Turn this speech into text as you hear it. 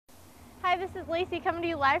Hi, this is Lacey coming to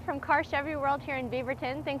you live from Car Chevy World here in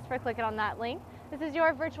Beaverton. Thanks for clicking on that link. This is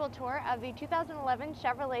your virtual tour of the 2011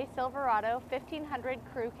 Chevrolet Silverado 1500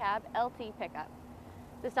 Crew Cab LT pickup.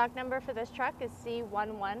 The stock number for this truck is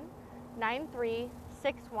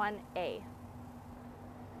C119361A.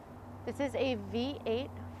 This is a V8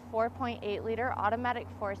 4.8 liter automatic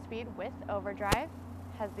 4-speed with overdrive,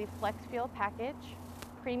 has the flex fuel package,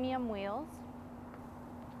 premium wheels,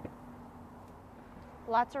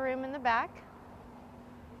 lots of room in the back.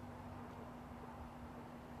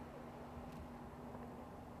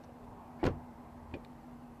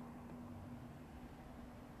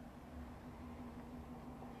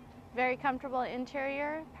 Very comfortable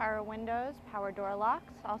interior, power windows, power door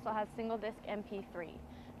locks, also has single disc MP3.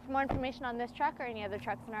 For more information on this truck or any other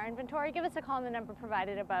trucks in our inventory, give us a call on the number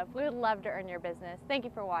provided above. We would love to earn your business. Thank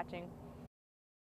you for watching.